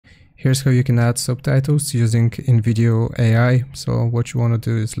Here's how you can add subtitles using Invideo AI. So what you want to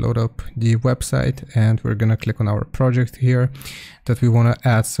do is load up the website, and we're going to click on our project here that we want to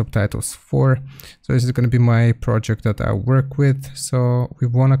add subtitles for. So this is going to be my project that I work with. So we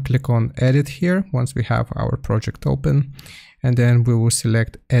want to click on edit here once we have our project open, and then we will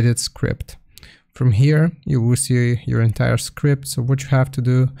select edit script. From here, you will see your entire script. So what you have to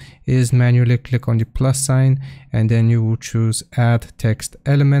do is manually click on the plus sign, and then you will choose add text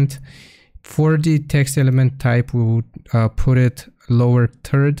element. For the text element type, we will put it lower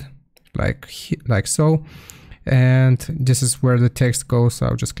third, like so. And this is where the text goes. So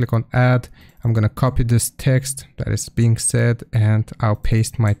I'll just click on add. I'm going to copy this text that is being said, and I'll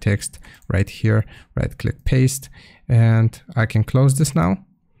paste my text right here. Right click paste, and I can close this now.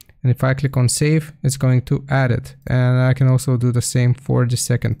 And if I click on save, it's going to add it. And I can also do the same for the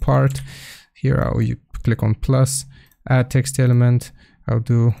second part. Here I'll click on plus, add text element. I'll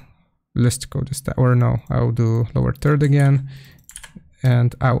do, let's go this, or no, I'll do lower third again,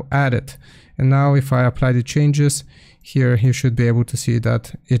 and I'll add it. And now if I apply the changes, here you should be able to see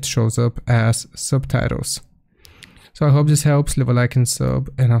that it shows up as subtitles. So I hope this helps. Leave a like and sub,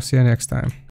 and I'll see you next time.